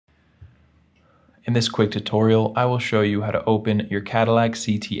In this quick tutorial, I will show you how to open your Cadillac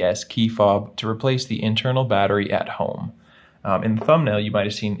CTS key fob to replace the internal battery at home. In the thumbnail, you might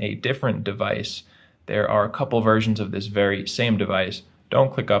have seen a different device. There are a couple versions of this very same device.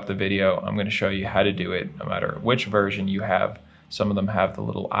 Don't click off the video. I'm going to show you how to do it no matter which version you have. Some of them have the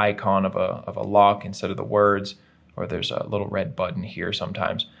little icon of a lock instead of the words, or there's a little red button here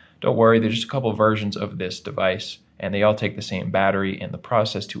sometimes. Don't worry, there's just a couple versions of this device, and they all take the same battery, and the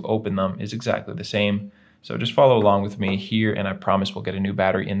process to open them is exactly the same. So just follow along with me here, and I promise we'll get a new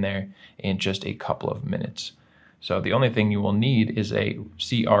battery in there in just a couple of minutes. So the only thing you will need is a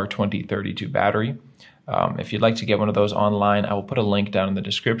CR2032 battery. If you'd like to get one of those online, I will put a link down in the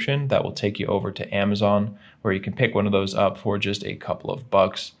description that will take you over to Amazon, where you can pick one of those up for just a couple of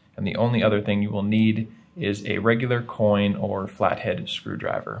bucks. And the only other thing you will need is a regular coin or flathead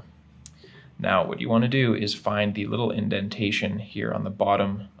screwdriver. Now what you want to do is find the little indentation here on the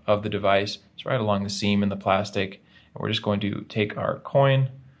bottom of the device. It's right along the seam in the plastic, and we're just going to take our coin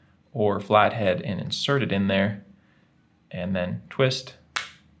or flathead and insert it in there, and then twist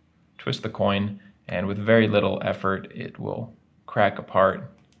the coin, and with very little effort it will crack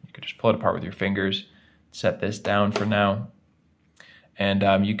apart. You can just pull it apart with your fingers. Set this down for now,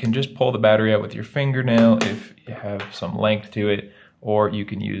 and you can just pull the battery out with your fingernail if you have some length to it, or you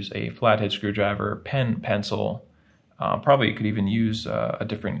can use a flathead screwdriver, pen, pencil. Probably you could even use a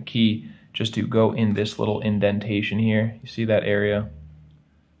different key just to go in this little indentation here. You see that area?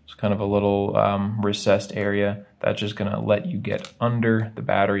 It's kind of a little recessed area. That's just going to let you get under the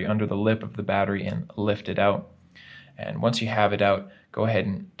battery, under the lip of the battery, and lift it out. And once you have it out, go ahead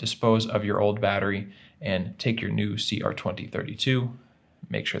and dispose of your old battery and take your new CR2032.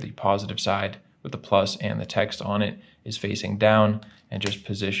 Make sure the positive side with the plus and the text on it is facing down, and just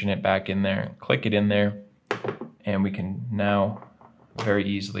position it back in there. Click it in there, and we can now very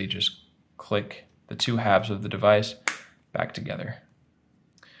easily just click the two halves of the device back together.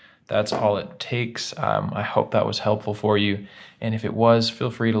 That's all it takes. I hope that was helpful for you, and if it was,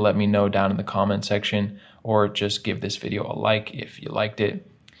 feel free to let me know down in the comment section, or just give this video a like if you liked it.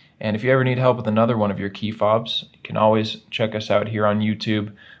 And if you ever need help with another one of your key fobs, you can always check us out here on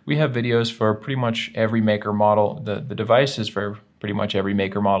YouTube. We have videos for pretty much every maker model. The device is for pretty much every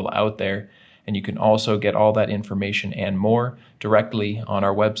maker model out there, and you can also get all that information and more directly on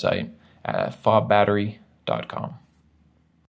our website at fobbattery.com.